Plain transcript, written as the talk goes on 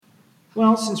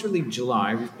Well, since really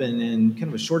July, we've been in kind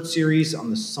of a short series on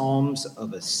the Psalms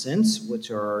of Ascents,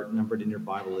 which are numbered in your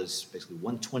Bible as basically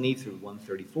 120 through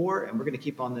 134. And we're going to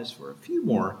keep on this for a few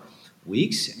more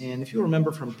weeks. And if you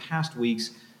remember from past weeks,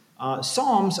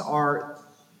 Psalms are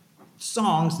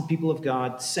songs the people of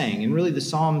God sang. And really, the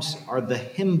Psalms are the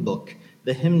hymn book,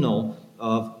 the hymnal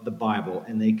of the Bible.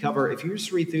 And they cover, if you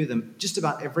just read through them, just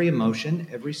about every emotion,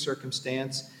 every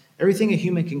circumstance, everything a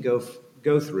human can go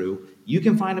through, you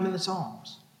can find them in the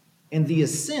Psalms. And the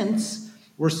ascents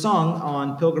were sung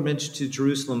on pilgrimage to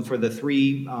Jerusalem for the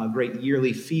three great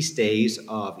yearly feast days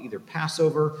of either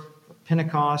Passover,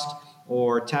 Pentecost,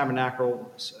 or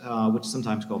Tabernacle, which is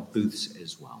sometimes called booths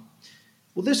as well.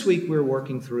 Well, this week we're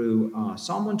working through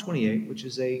Psalm 128, which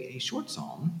is a short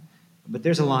psalm, but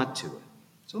there's a lot to it.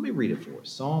 So let me read it for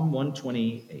us. Psalm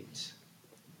 128.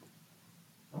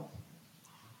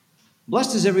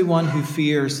 Blessed is everyone who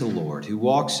fears the Lord, who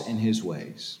walks in his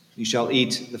ways. You shall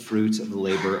eat the fruits of the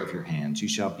labor of your hands. You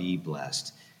shall be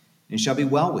blessed, and it shall be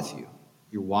well with you.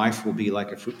 Your wife will be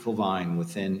like a fruitful vine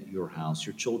within your house.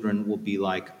 Your children will be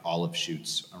like olive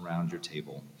shoots around your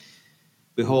table.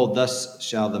 Behold, thus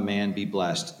shall the man be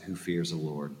blessed who fears the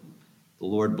Lord. The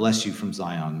Lord bless you from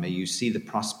Zion. May you see the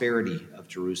prosperity of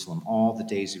Jerusalem all the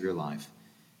days of your life.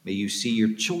 May you see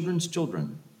your children's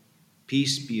children.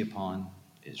 Peace be upon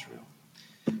Israel.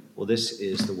 Well, this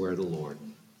is the word of the Lord.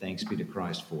 Thanks be to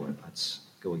Christ for it. Let's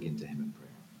go again to him in prayer.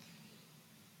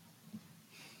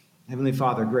 Heavenly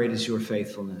Father, great is your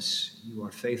faithfulness. You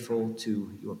are faithful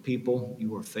to your people.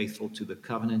 You are faithful to the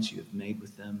covenants you have made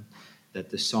with them, that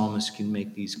the psalmist can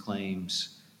make these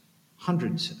claims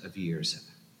hundreds of years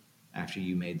after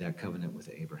you made that covenant with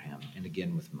Abraham and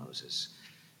again with Moses.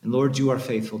 And Lord, you are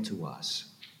faithful to us.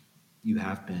 You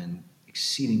have been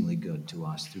exceedingly good to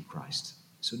us through Christ.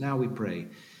 So now we pray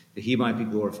that he might be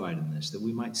glorified in this, that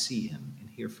we might see him and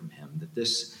hear from him, that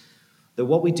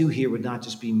what we do here would not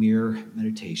just be mere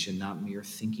meditation, not mere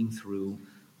thinking through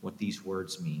what these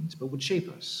words mean, but would shape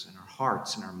us in our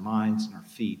hearts and our minds and our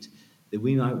feet, that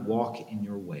we might walk in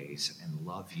your ways and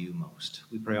love you most.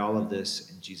 We pray all of this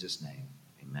in Jesus' name.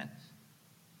 Amen.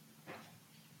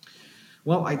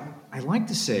 Well, I like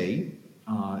to say,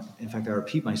 in fact, I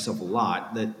repeat myself a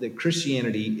lot, that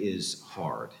Christianity is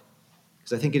hard.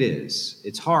 Because I think it is.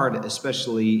 It's hard,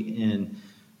 especially in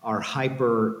our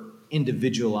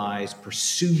hyper-individualized,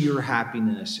 pursue your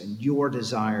happiness and your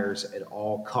desires at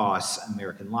all costs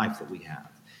American life that we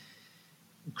have.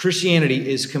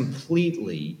 Christianity is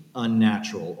completely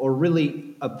unnatural or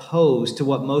really opposed to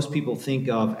what most people think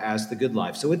of as the good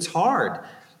life. So it's hard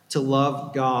to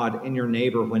love God and your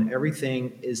neighbor when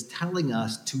everything is telling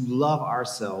us to love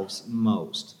ourselves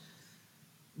most.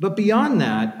 But beyond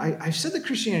that, I've said that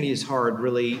Christianity is hard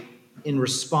really in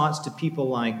response to people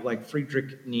like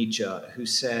Friedrich Nietzsche, who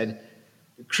said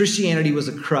Christianity was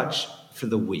a crutch for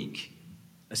the weak,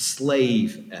 a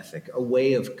slave ethic, a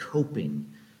way of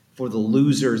coping for the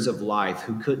losers of life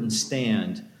who couldn't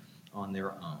stand on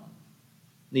their own.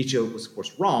 Nietzsche was, of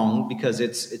course, wrong because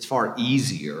it's far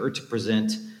easier to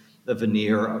present the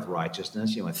veneer of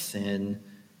righteousness, a thin,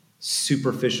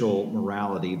 superficial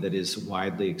morality that is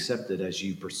widely accepted as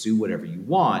you pursue whatever you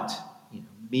want.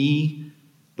 Me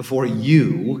before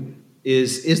you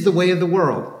is the way of the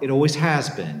world. It always has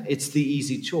been. It's the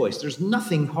easy choice. There's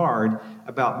nothing hard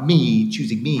about me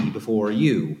choosing me before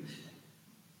you.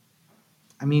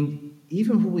 I mean,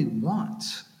 even when we want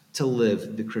to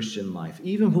live the Christian life,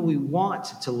 even when we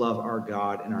want to love our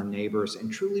God and our neighbors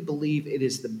and truly believe it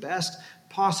is the best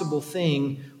possible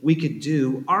thing we could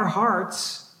do, our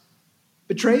hearts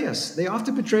betray us. They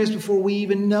often betray us before we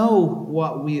even know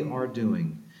what we are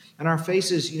doing. And our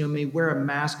faces, may wear a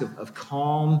mask of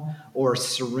calm or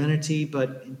serenity,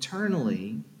 but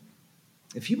internally,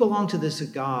 if you belong to this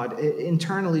God,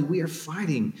 internally we are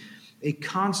fighting a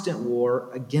constant war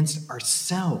against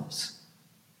ourselves,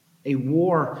 a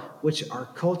war which our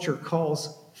culture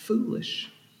calls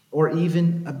foolish or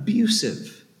even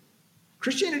abusive.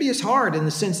 Christianity is hard in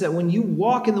the sense that when you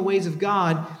walk in the ways of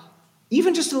God,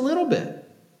 even just a little bit,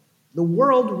 the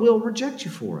world will reject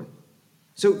you for it.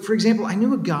 So, for example, I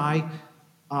knew a guy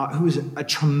who was a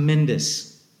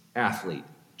tremendous athlete,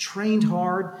 trained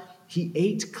hard, he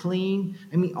ate clean,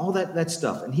 all that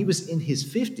stuff. And he was in his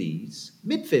 50s,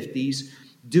 mid-50s,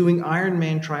 doing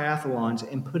Ironman triathlons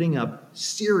and putting up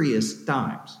serious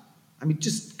times.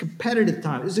 Just competitive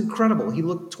time. It was incredible. He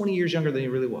looked 20 years younger than he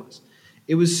really was.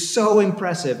 It was so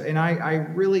impressive, and I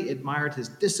really admired his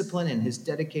discipline and his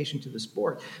dedication to the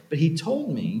sport. But he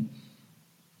told me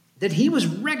that he was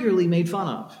regularly made fun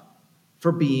of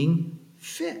for being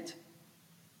fit.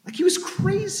 Like he was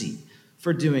crazy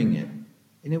for doing it.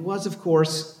 And it was, of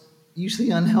course, usually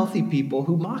unhealthy people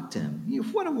who mocked him.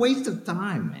 What a waste of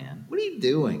time, man. What are you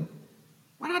doing?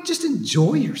 Why not just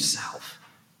enjoy yourself?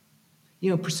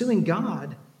 Pursuing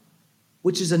God,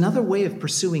 which is another way of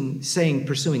pursuing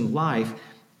life,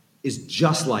 is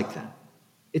just like that.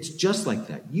 It's just like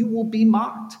that. You will be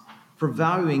mocked for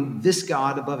valuing this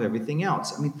God above everything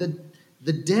else. I mean,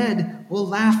 the dead will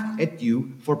laugh at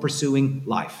you for pursuing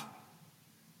life.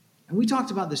 And we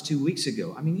talked about this 2 weeks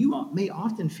ago. I mean, you may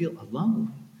often feel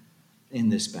alone in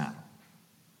this battle.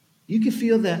 You can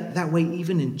feel that way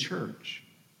even in church.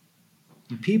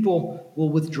 And people will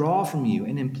withdraw from you.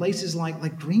 And in places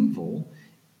like Greenville,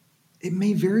 it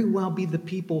may very well be the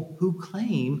people who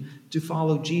claim to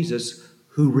follow Jesus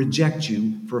who reject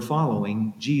you for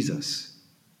following Jesus.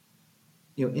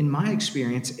 In my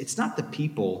experience, it's not the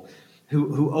people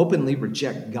who openly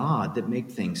reject God that make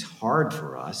things hard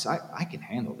for us. I can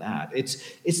handle that.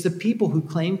 It's the people who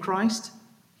claim Christ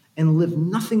and live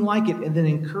nothing like it and then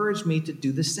encourage me to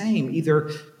do the same,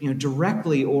 either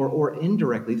directly or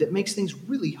indirectly, that makes things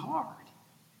really hard.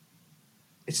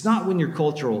 It's not when your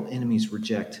cultural enemies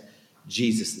reject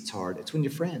Jesus that's hard. It's when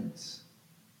your friends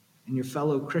and your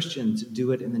fellow Christians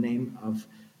do it in the name of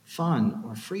fun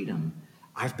or freedom.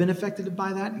 I've been affected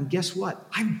by that, and guess what?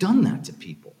 I've done that to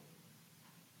people.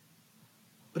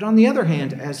 But on the other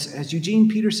hand, as Eugene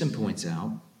Peterson points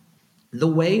out, the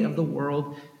way of the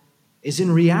world is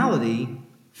in reality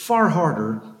far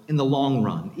harder in the long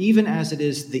run, even as it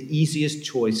is the easiest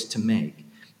choice to make.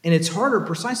 And it's harder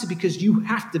precisely because you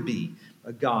have to be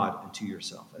a God unto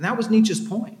yourself. And that was Nietzsche's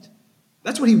point.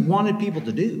 That's what he wanted people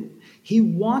to do. He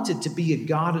wanted to be a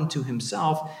God unto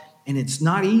himself, and it's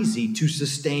not easy to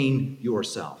sustain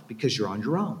yourself because you're on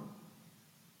your own.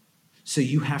 So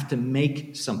you have to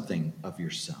make something of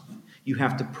yourself. You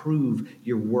have to prove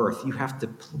your worth. You have to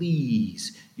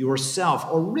please yourself.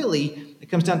 Or really, it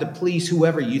comes down to please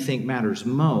whoever you think matters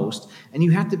most. And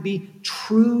you have to be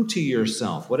true to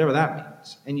yourself, whatever that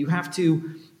means. And you have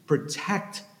to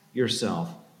protect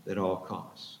yourself at all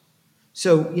costs.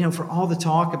 So, for all the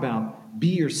talk about be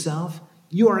yourself,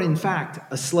 you are in fact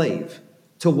a slave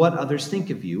to what others think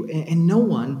of you. And no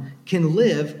one can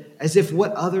live as if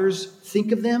what others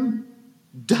think of them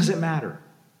doesn't matter.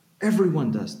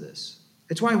 Everyone does this.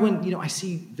 It's why when, I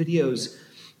see videos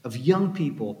of young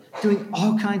people doing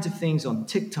all kinds of things on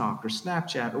TikTok or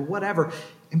Snapchat or whatever.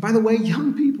 And by the way,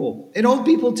 young people and old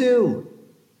people too.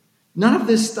 None of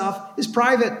this stuff is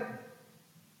private.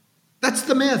 That's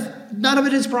the myth. None of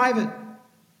it is private.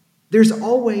 There's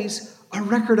always a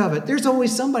record of it. There's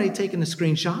always somebody taking a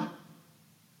screenshot.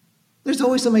 There's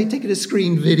always somebody taking a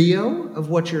screen video of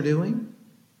what you're doing.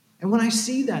 And when I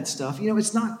see that stuff,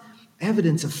 it's not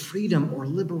evidence of freedom or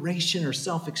liberation or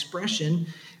self-expression.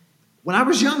 When I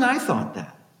was young, I thought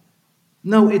that.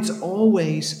 No, it's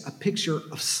always a picture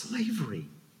of slavery,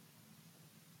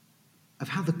 of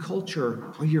how the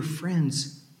culture or your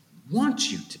friends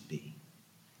want you to be.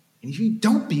 And if you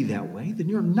don't be that way, then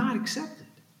you're not accepted.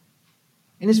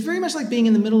 And it's very much like being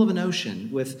in the middle of an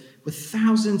ocean with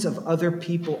thousands of other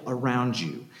people around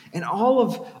you. And all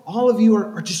of you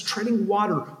are just treading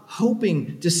water,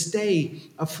 hoping to stay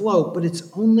afloat. But it's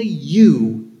only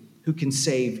you who can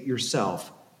save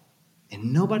yourself.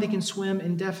 And nobody can swim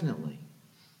indefinitely.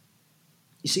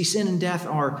 You see, sin and death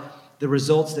are the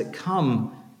results that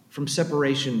come from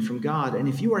separation from God. And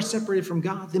if you are separated from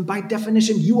God, then by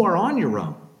definition, you are on your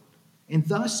own. And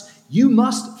thus, you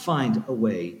must find a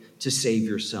way to save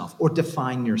yourself or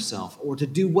define yourself or to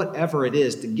do whatever it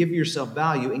is to give yourself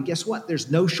value. And guess what? There's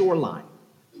no shoreline.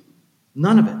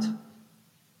 None of it.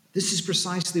 This is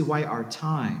precisely why our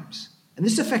times, and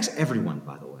this affects everyone,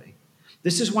 by the way,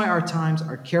 this is why our times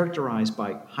are characterized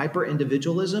by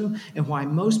hyper-individualism and why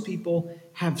most people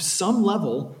have some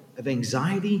level of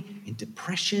anxiety and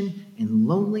depression and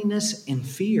loneliness and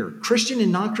fear, Christian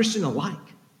and non-Christian alike.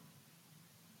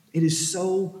 It is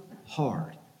so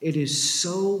hard. It is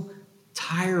so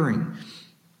tiring,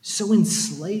 so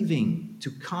enslaving to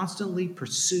constantly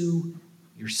pursue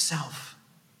yourself.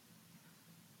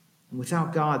 And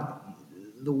without God,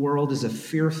 the world is a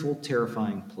fearful,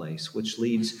 terrifying place, which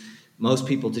leads most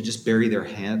people to just bury their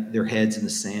heads in the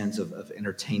sands of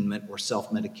entertainment or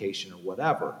self-medication or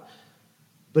whatever.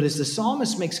 But as the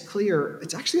psalmist makes clear,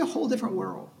 it's actually a whole different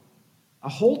world. A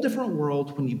whole different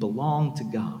world when you belong to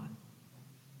God.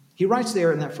 He writes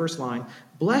there in that first line,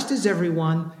 blessed is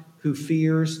everyone who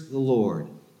fears the Lord,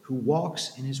 who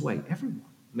walks in his way. Everyone,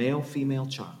 male, female,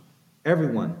 child.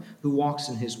 Everyone who walks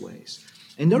in his ways.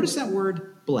 And notice that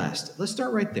word blessed. Let's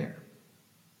start right there.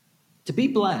 To be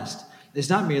blessed is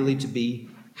not merely to be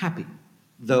happy,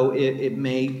 though it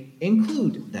may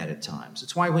include that at times.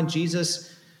 It's why when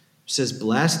Jesus says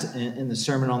blessed in the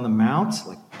Sermon on the Mount,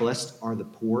 like blessed are the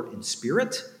poor in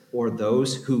spirit, or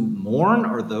those who mourn,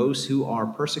 or those who are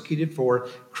persecuted for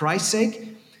Christ's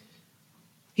sake.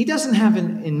 He doesn't have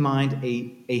in mind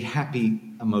a happy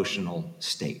emotional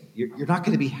state. You're not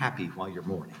going to be happy while you're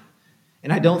mourning.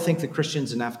 And I don't think the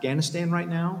Christians in Afghanistan right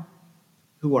now,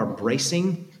 who are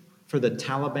bracing for the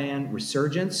Taliban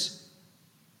resurgence,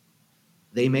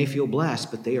 they may feel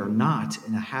blessed, but they are not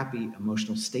in a happy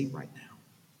emotional state right now.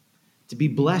 To be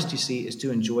blessed, you see, is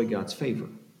to enjoy God's favor,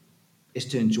 is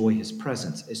to enjoy his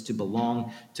presence, is to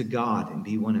belong to God and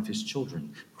be one of his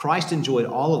children. Christ enjoyed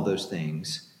all of those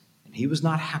things, and he was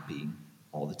not happy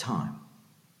all the time.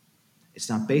 It's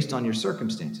not based on your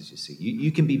circumstances, you see.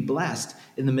 You can be blessed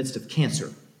in the midst of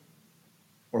cancer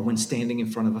or when standing in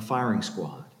front of a firing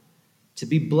squad. To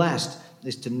be blessed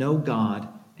is to know God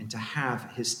and to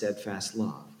have his steadfast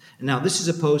love. And now this is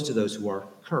opposed to those who are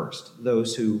cursed,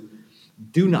 those who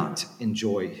do not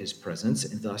enjoy his presence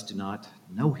and thus do not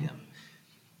know him.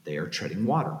 They are treading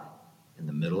water in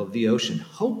the middle of the ocean,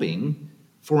 hoping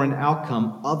for an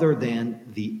outcome other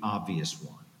than the obvious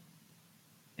one.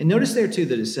 And notice there too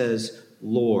that it says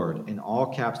Lord in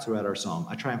all caps throughout our psalm.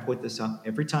 I try and point this out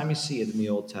every time you see it in the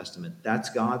Old Testament.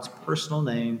 That's God's personal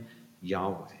name,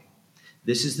 Yahweh.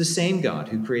 This is the same God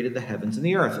who created the heavens and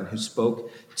the earth and who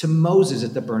spoke to Moses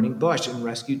at the burning bush and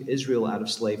rescued Israel out of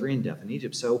slavery and death in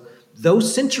Egypt. So though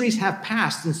centuries have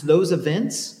passed since those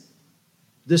events,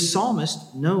 the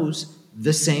psalmist knows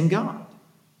the same God.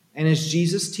 And as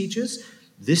Jesus teaches,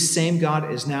 this same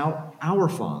God is now our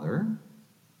Father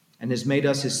and has made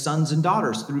us his sons and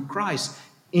daughters through Christ,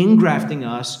 ingrafting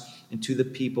us into the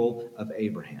people of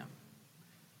Abraham.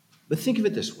 But think of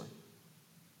it this way.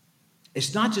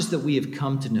 It's not just that we have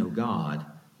come to know God,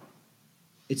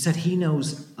 it's that he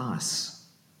knows us.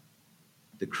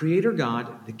 The Creator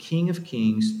God, the King of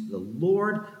Kings, the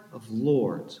Lord of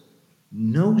Lords,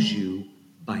 knows you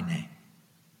by name.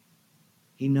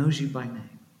 He knows you by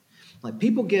name. Like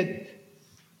people get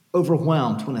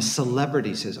overwhelmed when a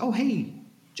celebrity says, oh, hey,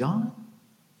 John,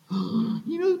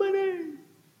 he knows my name.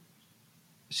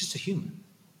 It's just a human.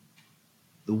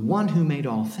 The one who made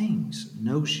all things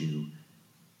knows you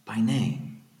by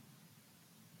name.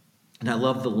 And I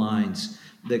love the lines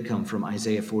that come from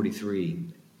Isaiah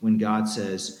 43 when God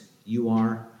says, you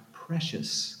are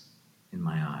precious in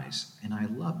my eyes, and I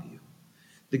love you.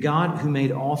 The God who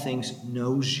made all things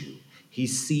knows you. He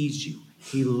sees you.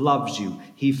 He loves you.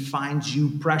 He finds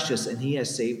you precious, and he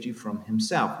has saved you from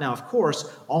himself. Now, of course,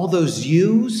 all those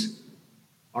yous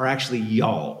are actually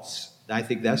y'alls. I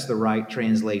think that's the right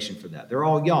translation for that. They're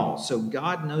all y'all. So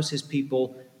God knows his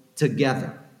people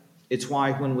together. It's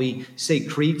why when we say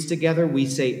creeds together, we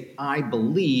say, I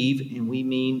believe, and we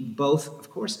mean both, of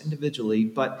course, individually,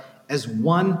 but as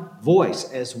one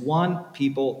voice, as one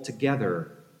people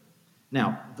together.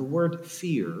 Now, the word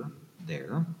fear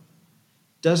there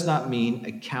does not mean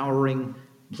a cowering,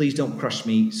 please don't crush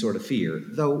me sort of fear,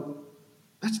 though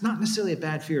that's not necessarily a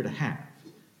bad fear to have.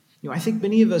 I think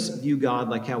many of us view God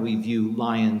like how we view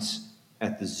lions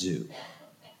at the zoo.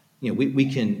 We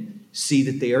can see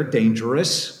that they are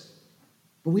dangerous,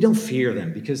 but we don't fear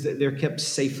them because they're kept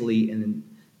safely in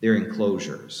their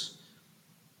enclosures.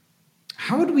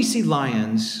 How would we see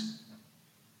lions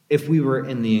if we were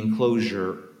in the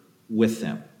enclosure with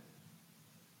them?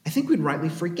 I think we'd rightly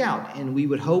freak out, and we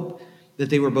would hope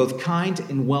that they were both kind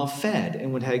and well-fed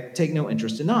and would take no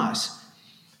interest in us.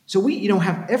 So we,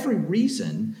 have every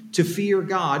reason to fear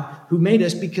God who made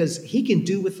us because he can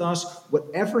do with us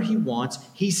whatever he wants.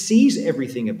 He sees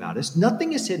everything about us.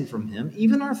 Nothing is hidden from him,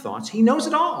 even our thoughts. He knows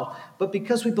it all. But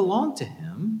because we belong to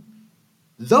him,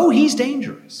 though he's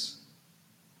dangerous,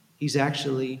 he's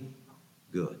actually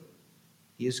good.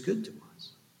 He is good to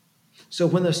us. So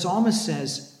when the psalmist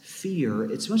says fear,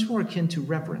 it's much more akin to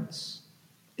reverence.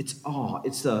 It's awe.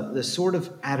 It's the sort of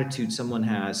attitude someone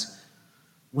has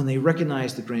when they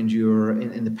recognize the grandeur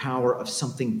and the power of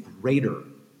something greater,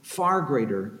 far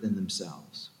greater than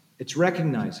themselves. It's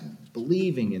recognizing,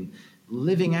 believing, and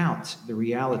living out the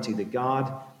reality that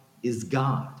God is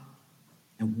God,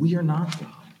 and we are not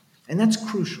God. And that's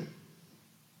crucial.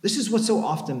 This is what's so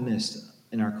often missed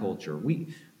in our culture.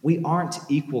 We aren't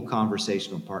equal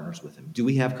conversational partners with him. Do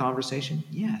we have conversation?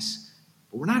 Yes,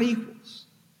 but we're not equals.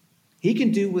 He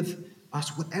can do with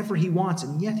us whatever he wants,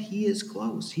 and yet he is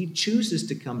close. He chooses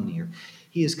to come near.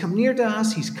 He has come near to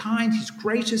us. He's kind, he's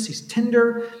gracious, he's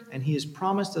tender, and he has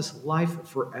promised us life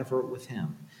forever with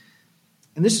him.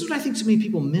 And this is what I think so many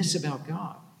people miss about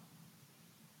God.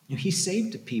 He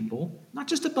saved a people, not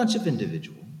just a bunch of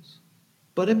individuals,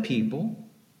 but a people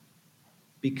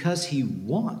because he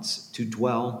wants to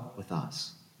dwell with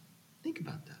us. Think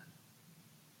about that.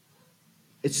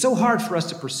 It's so hard for us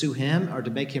to pursue him or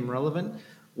to make him relevant.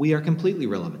 We are completely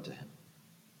relevant to him.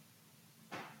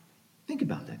 Think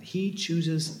about that. He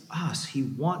chooses us. He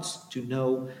wants to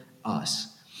know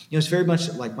us. It's very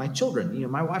much like my children.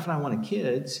 My wife and I wanted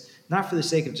kids, not for the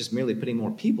sake of just merely putting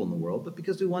more people in the world, but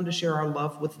because we wanted to share our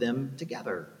love with them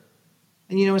together.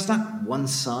 And it's not one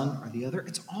son or the other.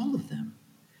 It's all of them.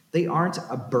 They aren't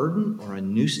a burden or a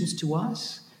nuisance to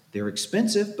us. They're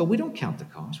expensive, but we don't count the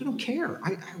cost. We don't care.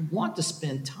 I want to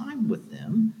spend time with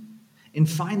them and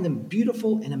find them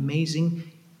beautiful and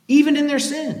amazing, even in their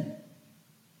sin.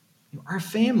 Our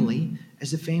family,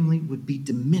 as a family, would be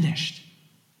diminished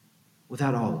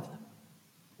without all of them.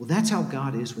 Well, that's how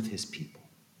God is with his people.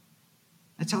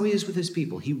 That's how he is with his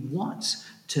people. He wants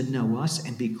to know us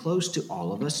and be close to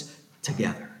all of us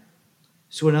together.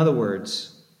 So in other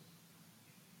words,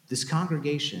 this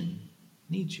congregation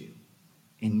needs you,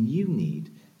 and you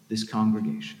need this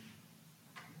congregation.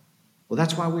 Well,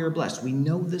 that's why we are blessed. We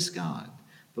know this God,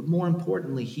 but more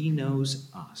importantly, he knows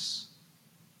us.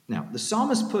 Now, the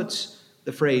psalmist puts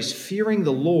the phrase fearing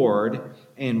the Lord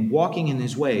and walking in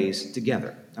his ways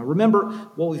together. Now, remember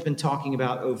what we've been talking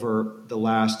about over the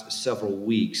last several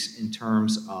weeks in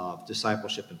terms of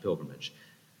discipleship and pilgrimage.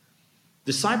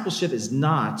 Discipleship is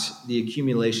not the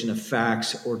accumulation of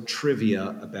facts or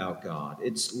trivia about God.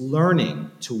 It's learning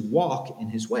to walk in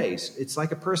his ways. It's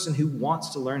like a person who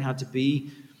wants to learn how to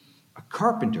be a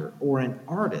carpenter or an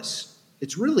artist.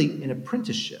 It's really an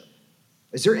apprenticeship.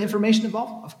 Is there information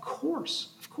involved? Of course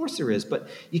there is. But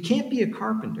you can't be a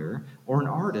carpenter or an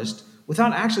artist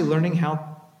without actually learning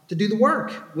how to do the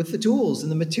work with the tools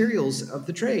and the materials of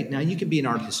the trade. Now, you can be an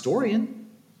art historian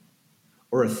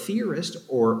or a theorist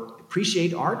or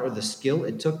appreciate art or the skill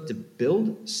it took to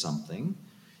build something.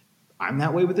 I'm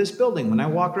that way with this building. When I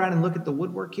walk around and look at the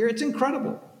woodwork here, it's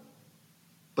incredible.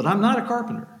 But I'm not a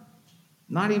carpenter,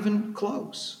 not even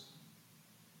close.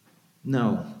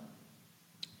 No.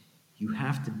 You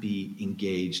have to be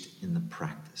engaged in the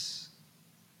practice.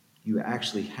 You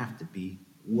actually have to be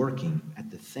working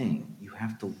at the thing. You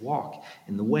have to walk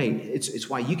in the way. It's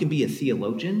why you can be a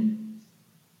theologian.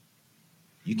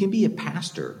 You can be a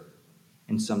pastor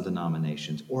in some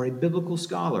denominations or a biblical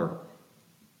scholar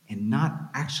and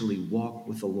not actually walk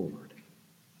with the Lord.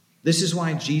 This is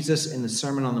why Jesus in the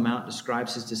Sermon on the Mount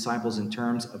describes his disciples in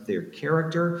terms of their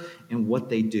character and what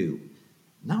they do,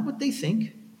 not what they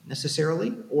think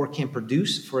necessarily, or can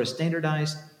produce for a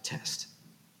standardized test.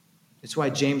 It's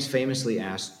why James famously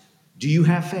asked, do you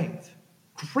have faith?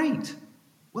 Great.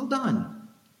 Well done.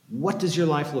 What does your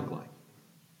life look like?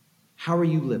 How are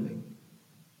you living?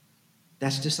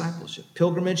 That's discipleship.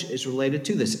 Pilgrimage is related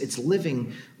to this. It's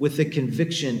living with the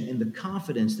conviction and the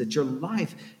confidence that your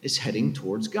life is heading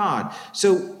towards God.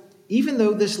 So even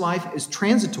though this life is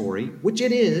transitory, which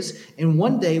it is, and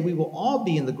one day we will all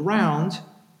be in the ground,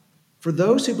 for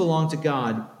those who belong to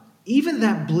God, even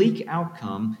that bleak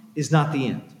outcome is not the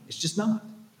end. It's just not.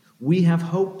 We have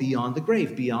hope beyond the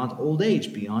grave, beyond old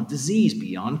age, beyond disease,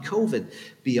 beyond COVID,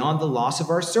 beyond the loss of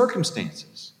our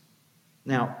circumstances.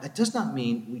 Now, that does not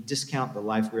mean we discount the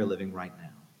life we are living right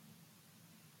now.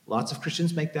 Lots of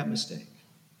Christians make that mistake.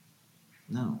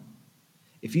 No.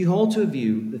 If you hold to a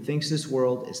view that thinks this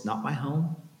world is not my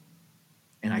home,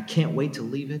 and I can't wait to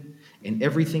leave it, and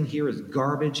everything here is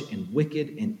garbage and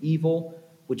wicked and evil,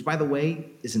 which, by the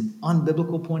way, is an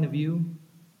unbiblical point of view,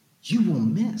 you will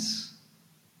miss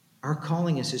our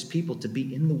calling as his people to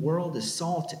be in the world as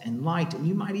salt and light. And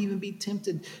you might even be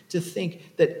tempted to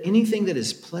think that anything that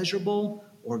is pleasurable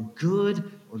or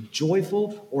good or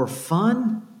joyful or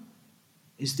fun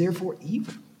is therefore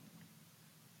evil.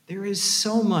 There is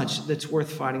so much that's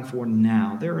worth fighting for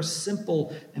now. There are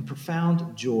simple and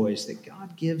profound joys that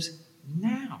God gives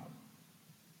now,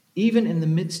 even in the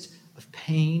midst of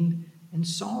pain and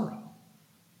sorrow.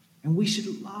 And we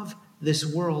should love this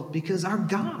world because our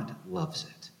God loves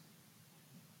it.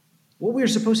 What we are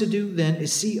supposed to do then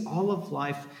is see all of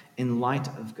life in light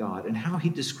of God and how he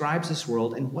describes this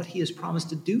world and what he has promised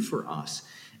to do for us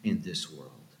in this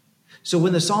world. So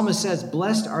when the psalmist says,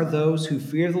 blessed are those who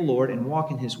fear the Lord and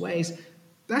walk in his ways,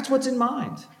 that's what's in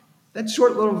mind. That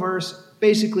short little verse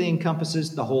basically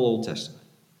encompasses the whole Old Testament.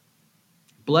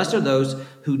 Blessed are those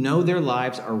who know their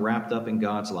lives are wrapped up in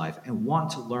God's life and want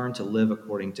to learn to live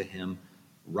according to him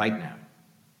right now.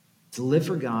 To live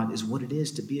for God is what it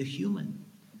is to be a human,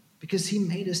 because he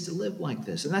made us to live like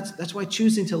this. And that's why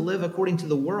choosing to live according to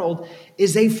the world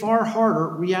is a far harder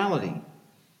reality,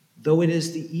 though it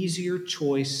is the easier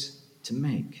choice to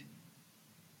make.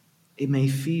 It may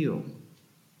feel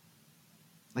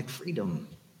like freedom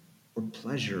or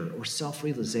pleasure or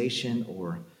self-realization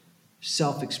or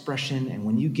self-expression. And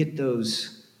when you get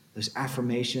those those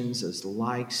affirmations, those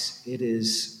likes. It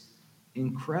is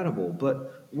incredible.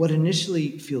 But what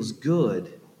initially feels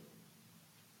good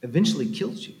eventually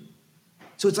kills you.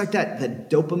 So it's like that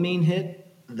dopamine hit,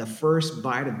 the first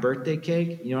bite of birthday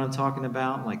cake. You know what I'm talking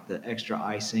about? Like the extra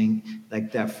icing,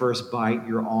 like that first bite,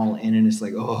 you're all in and it's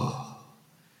like, oh.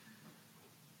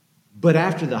 But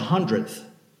after the 100th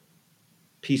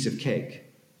piece of cake,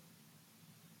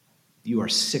 you are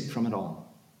sick from it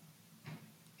all.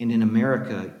 And in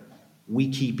America, we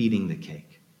keep eating the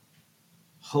cake,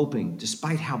 hoping,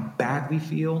 despite how bad we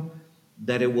feel,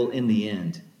 that it will in the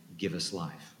end give us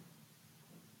life.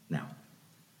 Now,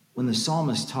 when the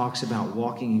psalmist talks about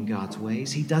walking in God's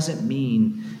ways, he doesn't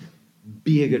mean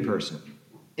be a good person.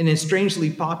 And it's strangely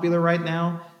popular right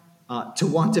now to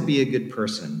want to be a good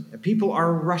person. People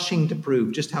are rushing to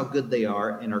prove just how good they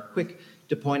are and are quick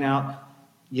to point out,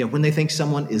 when they think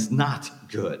someone is not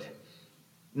good.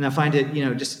 And I find it,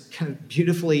 just kind of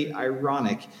beautifully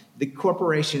ironic. The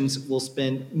corporations will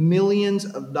spend millions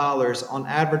of dollars on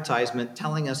advertisement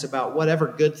telling us about whatever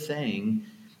good thing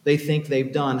they think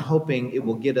they've done, hoping it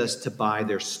will get us to buy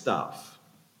their stuff.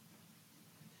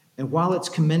 And while it's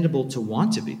commendable to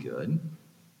want to be good,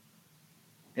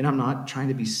 and I'm not trying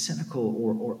to be cynical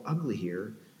or ugly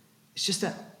here, it's just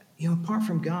that, apart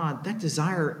from God, that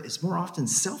desire is more often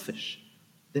selfish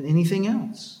than anything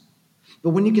else.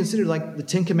 But when you consider like the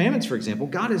Ten Commandments, for example,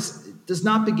 God does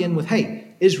not begin with,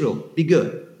 hey, Israel, be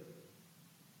good.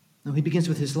 No, he begins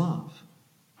with his love,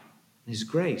 his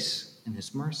grace, and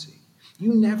his mercy.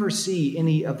 You never see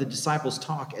any of the disciples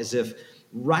talk as if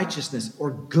righteousness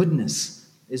or goodness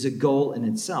is a goal in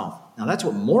itself. Now, that's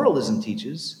what moralism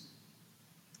teaches.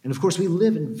 And of course, we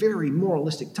live in very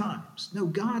moralistic times. No,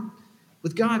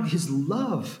 with God, his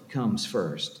love comes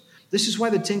first. This is why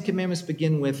the Ten Commandments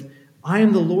begin with, I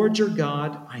am the Lord your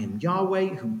God. I am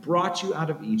Yahweh who brought you out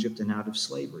of Egypt and out of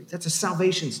slavery. That's a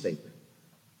salvation statement.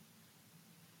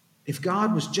 If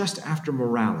God was just after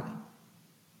morality,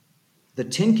 the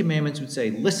Ten Commandments would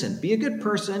say, listen, be a good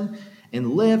person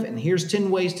and live, and here's 10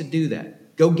 ways to do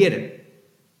that. Go get it.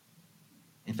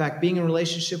 In fact, being in a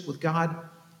relationship with God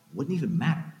wouldn't even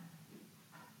matter.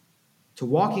 To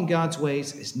walk in God's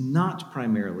ways is not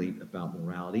primarily about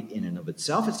morality in and of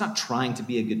itself. It's not trying to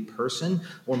be a good person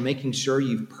or making sure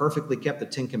you've perfectly kept the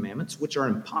Ten Commandments, which are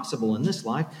impossible in this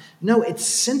life. No, it's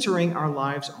centering our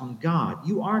lives on God.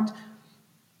 You aren't,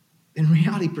 in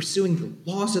reality, pursuing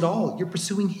the laws at all. You're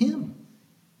pursuing him.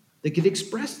 They get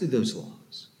expressed through those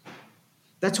laws.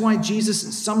 That's why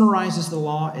Jesus summarizes the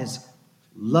law as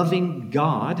loving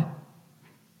God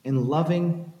and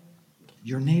loving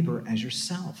your neighbor as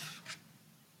yourself.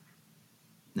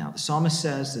 Now, the psalmist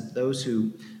says that those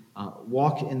who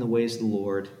walk in the ways of the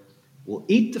Lord will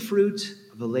eat the fruit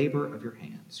of the labor of your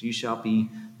hands. You shall be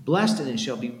blessed, and it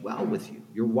shall be well with you.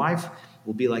 Your wife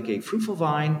will be like a fruitful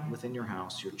vine within your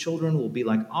house. Your children will be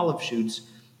like olive shoots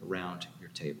around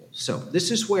your table. So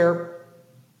this is where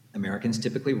Americans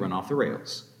typically run off the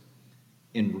rails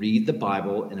and read the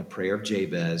Bible in a prayer of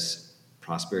Jabez,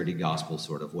 prosperity gospel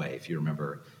sort of way, if you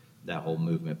remember that whole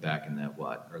movement back in the,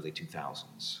 early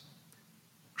 2000s.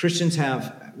 Christians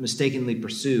have mistakenly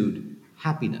pursued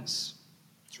happiness.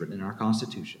 It's written in our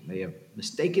Constitution. They have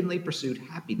mistakenly pursued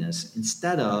happiness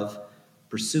instead of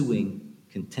pursuing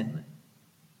contentment.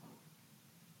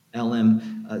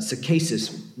 L.M.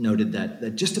 Sakasis noted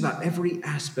that just about every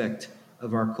aspect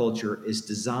of our culture is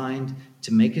designed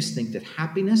to make us think that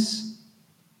happiness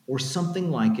or something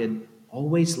like it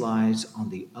always lies on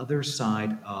the other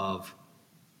side of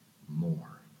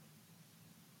more.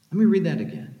 Let me read that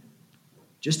again.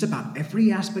 Just about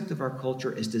every aspect of our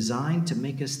culture is designed to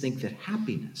make us think that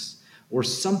happiness or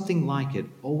something like it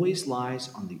always lies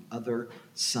on the other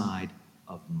side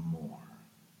of more.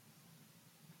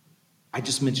 I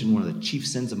just mentioned one of the chief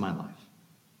sins of my life,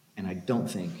 and I don't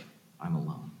think I'm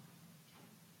alone.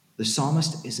 The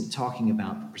psalmist isn't talking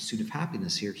about the pursuit of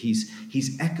happiness here.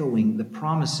 He's echoing the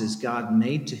promises God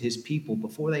made to his people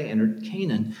before they entered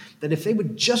Canaan, that if they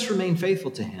would just remain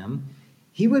faithful to him,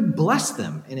 he would bless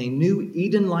them in a new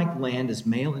Eden-like land as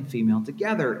male and female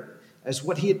together, as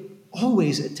what he had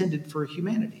always intended for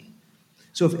humanity.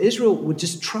 So if Israel would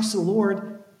just trust the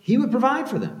Lord, he would provide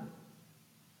for them.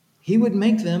 He would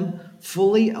make them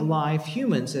fully alive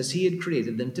humans as he had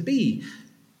created them to be.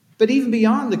 But even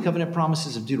beyond the covenant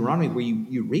promises of Deuteronomy, where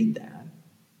you read that,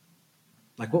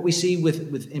 like what we see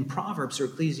in Proverbs or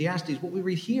Ecclesiastes, what we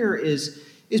read here is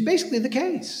basically the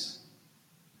case.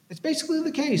 It's basically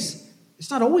the case. It's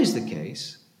not always the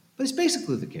case, but it's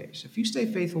basically the case. If you stay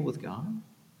faithful with God,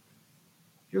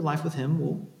 your life with him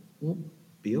will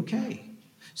be okay.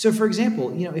 So, for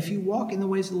example, if you walk in the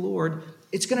ways of the Lord,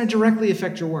 it's going to directly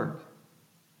affect your work.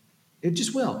 It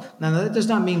just will. Now, that does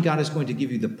not mean God is going to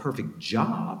give you the perfect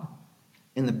job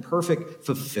and the perfect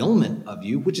fulfillment of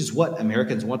you, which is what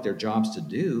Americans want their jobs to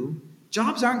do.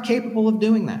 Jobs aren't capable of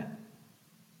doing that.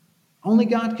 Only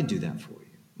God can do that for you.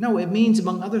 No, it means,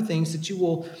 among other things, that you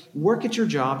will work at your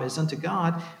job as unto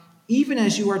God, even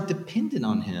as you are dependent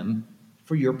on him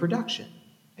for your production.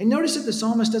 And notice that the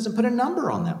psalmist doesn't put a number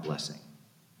on that blessing.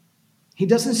 He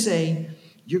doesn't say,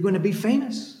 you're going to be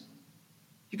famous.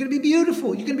 You're going to be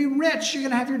beautiful. You're going to be rich. You're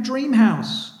going to have your dream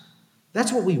house.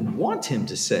 That's what we want him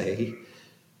to say,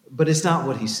 but it's not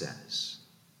what he says.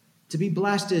 To be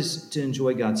blessed is to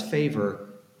enjoy God's favor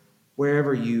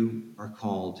wherever you are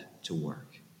called to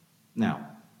work. Now,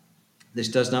 this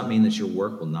does not mean that your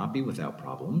work will not be without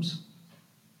problems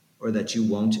or that you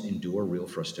won't endure real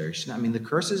frustration. I mean, the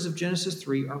curses of Genesis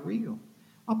 3 are real.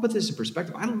 I'll put this in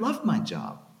perspective. I love my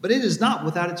job, but it is not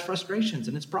without its frustrations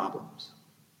and its problems.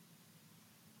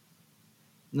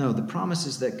 No, the promise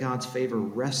is that God's favor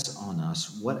rests on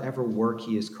us, whatever work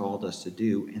he has called us to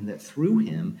do, and that through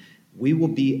him we will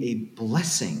be a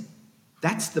blessing.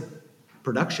 That's the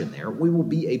production there. We will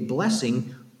be a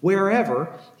blessing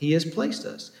wherever he has placed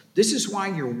us. This is why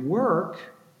your work,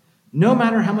 no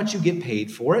matter how much you get paid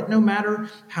for it, no matter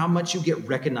how much you get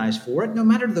recognized for it, no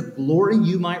matter the glory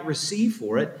you might receive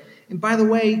for it, and by the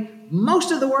way,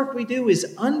 most of the work we do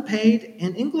is unpaid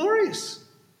and inglorious.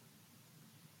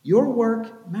 Your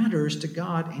work matters to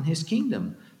God and his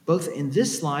kingdom, both in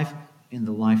this life and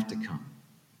the life to come.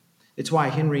 It's why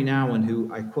Henry Nouwen,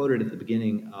 who I quoted at the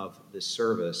beginning of this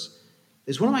service,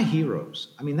 is one of my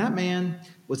heroes. I mean, that man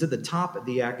was at the top of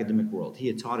the academic world. He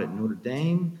had taught at Notre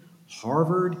Dame,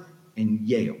 Harvard, and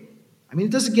Yale. I mean,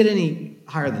 it doesn't get any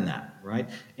higher than that, right?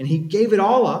 And he gave it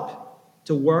all up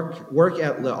to work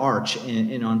at L'Arche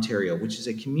in Ontario, which is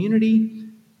a community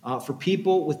for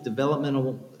people with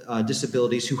developmental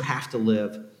disabilities who have to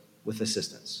live with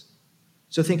assistance.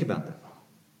 So think about that.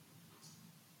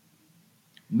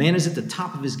 Man is at the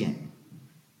top of his game.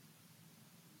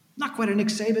 Not quite a Nick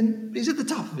Saban, but he's at the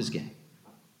top of his game.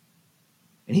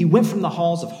 And he went from the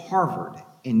halls of Harvard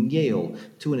and Yale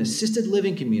to an assisted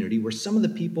living community where some of the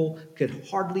people could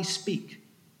hardly speak,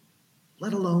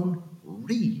 let alone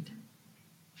read.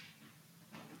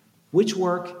 Which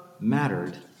work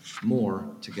mattered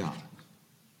more to God?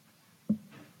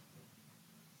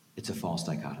 It's a false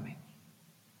dichotomy.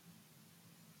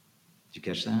 Did you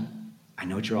catch that? I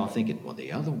know what you're all thinking. Well,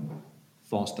 the other one,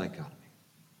 false dichotomy.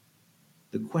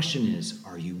 The question is,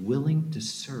 are you willing to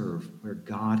serve where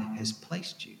God has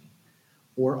placed you?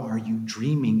 Or are you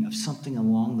dreaming of something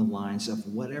along the lines of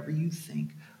whatever you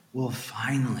think will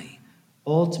finally,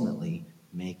 ultimately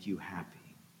make you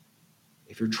happy?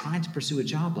 If you're trying to pursue a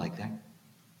job like that,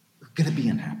 you're going to be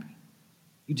unhappy.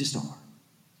 You just are.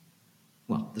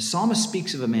 Well, the psalmist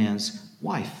speaks of a man's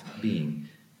wife being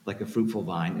like a fruitful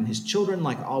vine and his children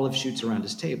like olive shoots around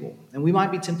his table. And we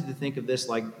might be tempted to think of this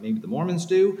like maybe the Mormons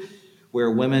do,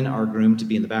 where women are groomed to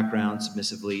be in the background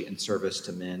submissively in service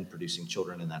to men producing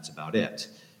children, and that's about it.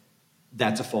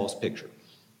 That's a false picture.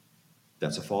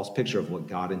 That's a false picture of what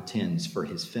God intends for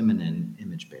his feminine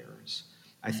image bearers.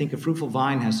 I think a fruitful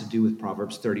vine has to do with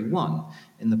Proverbs 31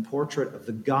 and the portrait of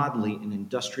the godly and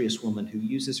industrious woman who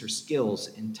uses her skills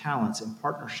and talents in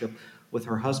partnership with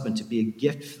her husband to be a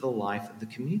gift for the life of the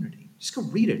community. Just go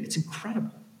read it. It's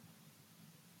incredible.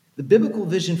 The biblical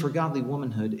vision for godly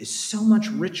womanhood is so much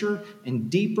richer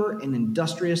and deeper and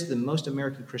industrious than most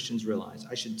American Christians realize.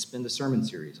 I should spend a sermon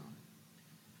series on it.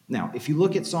 Now, if you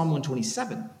look at Psalm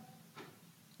 127,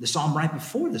 the psalm right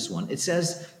before this one, it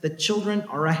says that children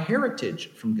are a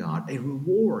heritage from God, a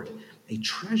reward, a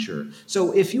treasure.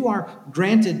 So if you are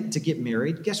granted to get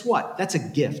married, guess what? That's a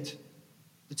gift.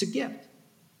 It's a gift.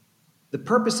 The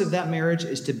purpose of that marriage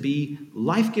is to be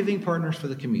life-giving partners for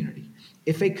the community.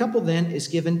 If a couple then is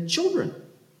given children,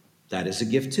 that is a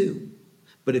gift too.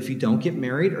 But if you don't get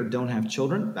married or don't have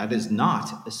children, that is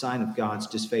not a sign of God's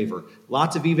disfavor.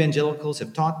 Lots of evangelicals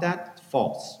have taught that.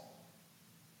 False.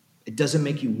 It doesn't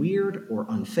make you weird or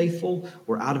unfaithful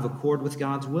or out of accord with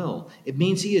God's will. It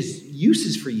means he has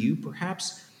uses for you,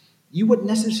 perhaps you wouldn't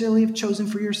necessarily have chosen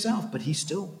for yourself, but he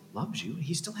still loves you.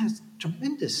 He still has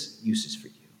tremendous uses for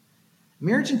you.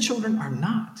 Marriage and children are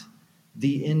not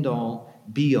the end-all,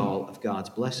 be-all of God's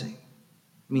blessing.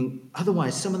 I mean,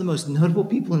 otherwise, some of the most notable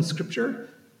people in Scripture,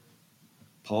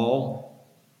 Paul,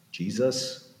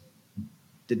 Jesus,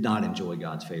 did not enjoy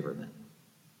God's favor then.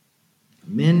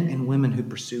 Men and women who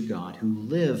pursue God, who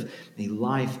live a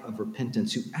life of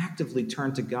repentance, who actively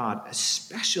turn to God,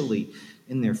 especially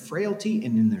in their frailty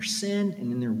and in their sin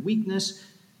and in their weakness,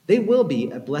 They will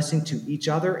be a blessing to each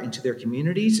other and to their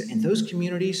communities, and those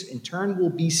communities in turn will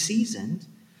be seasoned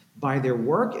by their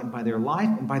work and by their life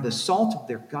and by the salt of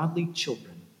their godly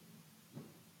children.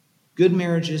 Good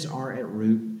marriages are at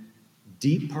root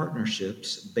deep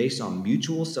partnerships based on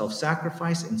mutual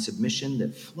self-sacrifice and submission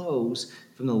that flows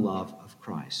from the love of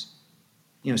Christ.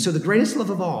 So the greatest love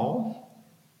of all,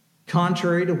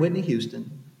 contrary to Whitney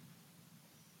Houston,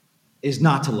 is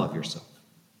not to love yourself.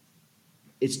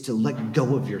 It's to let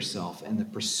go of yourself in the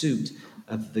pursuit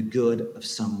of the good of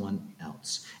someone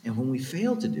else. And when we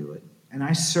fail to do it, and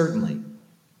I certainly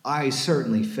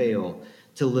fail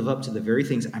to live up to the very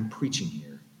things I'm preaching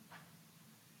here,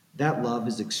 that love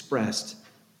is expressed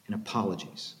in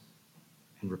apologies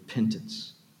and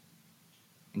repentance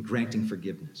and granting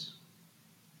forgiveness.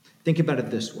 Think about it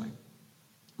this way.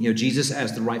 Jesus,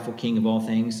 as the rightful king of all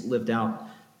things, lived out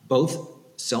both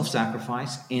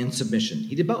self-sacrifice and submission.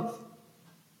 He did both.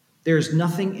 There's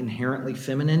nothing inherently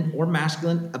feminine or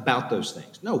masculine about those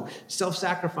things. No,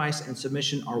 self-sacrifice and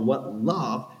submission are what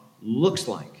love looks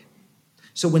like.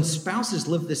 So when spouses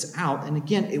live this out, and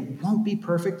again, it won't be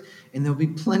perfect, and there'll be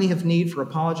plenty of need for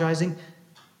apologizing,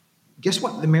 guess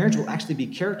what? The marriage will actually be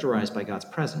characterized by God's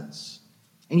presence.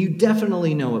 And you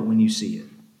definitely know it when you see it.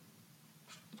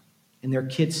 And their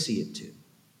kids see it too.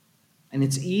 And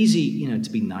it's easy, to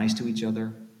be nice to each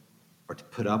other or to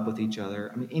put up with each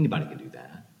other. I mean, anybody can do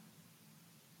that.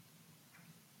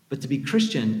 But to be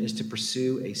Christian is to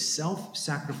pursue a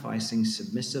self-sacrificing,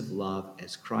 submissive love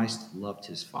as Christ loved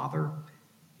his Father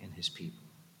and his people.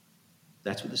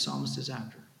 That's what the psalmist is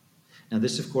after. Now,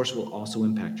 this, of course, will also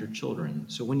impact your children.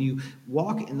 So when you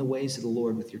walk in the ways of the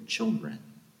Lord with your children,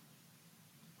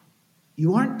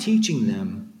 you aren't teaching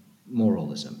them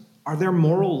moralism. Are there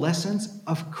moral lessons?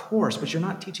 Of course, but you're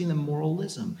not teaching them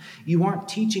moralism. You aren't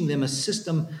teaching them a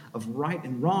system of right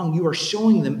and wrong. You are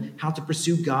showing them how to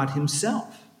pursue God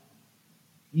himself.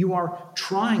 You are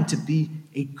trying to be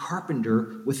a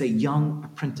carpenter with a young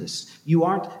apprentice. You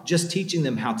aren't just teaching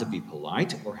them how to be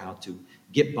polite or how to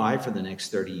get by for the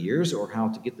next 30 years or how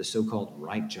to get the so-called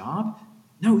right job.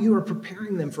 No, you are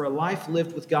preparing them for a life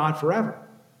lived with God forever.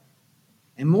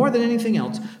 And more than anything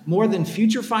else, more than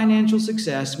future financial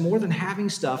success, more than having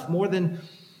stuff, more than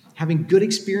having good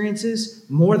experiences,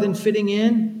 more than fitting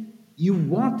in, you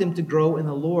want them to grow in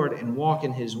the Lord and walk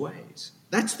in his ways.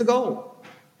 That's the goal.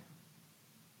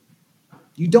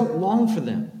 You don't long for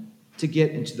them to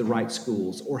get into the right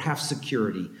schools or have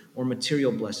security or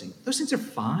material blessing. Those things are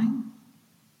fine.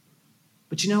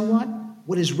 But you know what?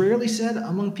 What is rarely said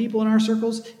among people in our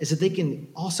circles is that they can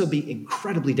also be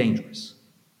incredibly dangerous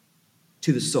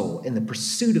to the soul, and the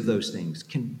pursuit of those things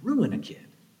can ruin a kid.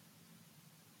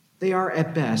 They are,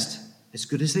 at best, as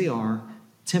good as they are,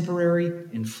 temporary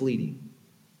and fleeting.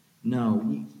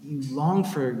 No, you long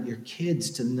for your kids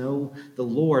to know the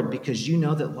Lord because you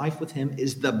know that life with him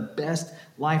is the best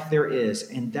life there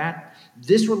is, and that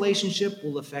this relationship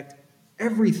will affect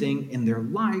everything in their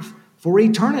life for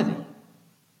eternity.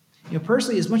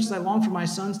 Personally, as much as I long for my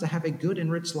sons to have a good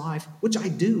and rich life, which I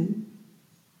do,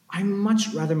 I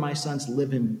much rather my sons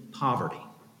live in poverty,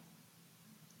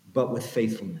 but with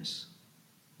faithfulness,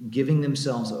 giving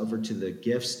themselves over to the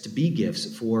gifts, to be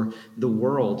gifts for the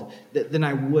world, than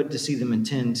I would to see them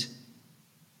attend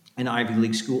an Ivy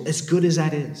League school, as good as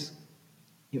that is,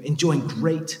 enjoying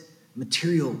great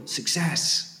material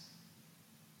success,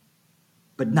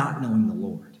 but not knowing the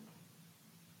Lord.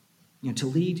 To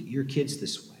lead your kids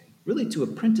this way, really to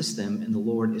apprentice them in the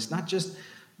Lord, is not just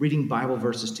reading Bible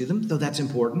verses to them, though that's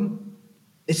important.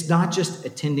 It's not just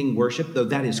attending worship, though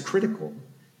that is critical.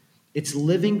 It's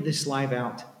living this life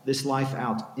out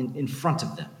in front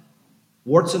of them,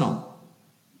 warts and all.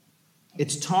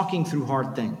 It's talking through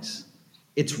hard things.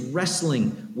 It's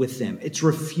wrestling with them. It's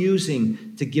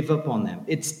refusing to give up on them.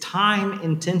 It's time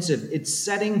intensive. It's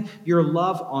setting your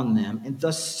love on them and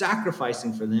thus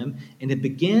sacrificing for them. And it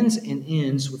begins and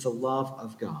ends with the love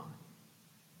of God.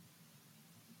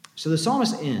 So the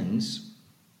psalmist ends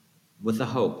with the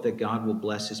hope that God will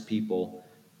bless his people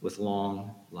with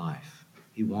long life.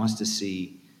 He wants to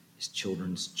see his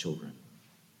children's children.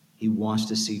 He wants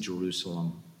to see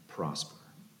Jerusalem prosper.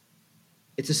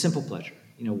 It's a simple pleasure,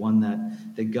 one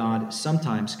that God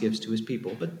sometimes gives to his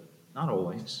people, but not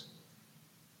always.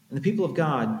 And the people of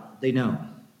God, they know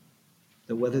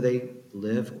that whether they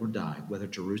live or die, whether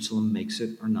Jerusalem makes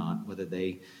it or not, whether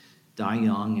they die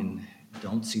young and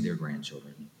don't see their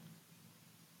grandchildren,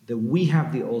 that we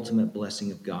have the ultimate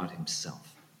blessing of God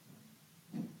himself.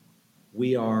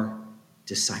 We are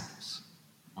disciples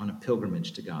on a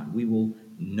pilgrimage to God. We will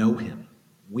know him.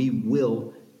 We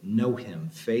will know him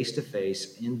face to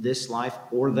face in this life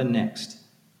or the next.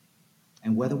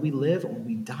 And whether we live or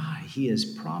we die, he has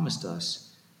promised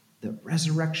us that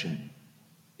resurrection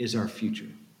is our future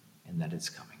and that it's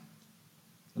coming.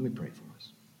 Let me pray for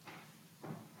us.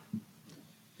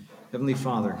 Heavenly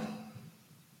Father,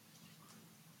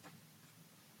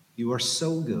 you are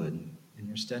so good, and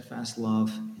your steadfast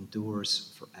love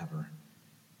endures forever.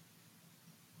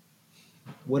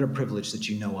 What a privilege that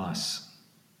you know us,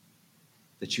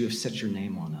 that you have set your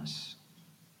name on us,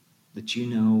 that you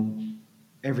know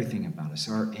everything about us,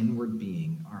 our inward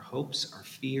being, our hopes, our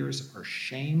fears, our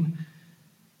shame.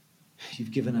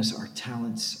 You've given us our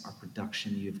talents, our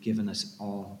production. You've given us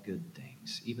all good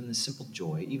things, even the simple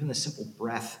joy, even the simple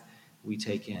breath we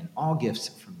take in, all gifts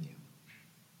from you,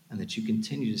 and that you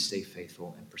continue to stay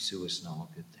faithful and pursue us in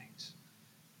all good things.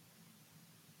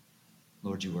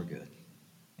 Lord, you are good,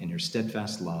 and your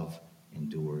steadfast love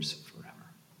endures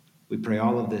forever. We pray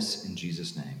all of this in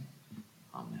Jesus' name.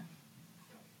 Amen.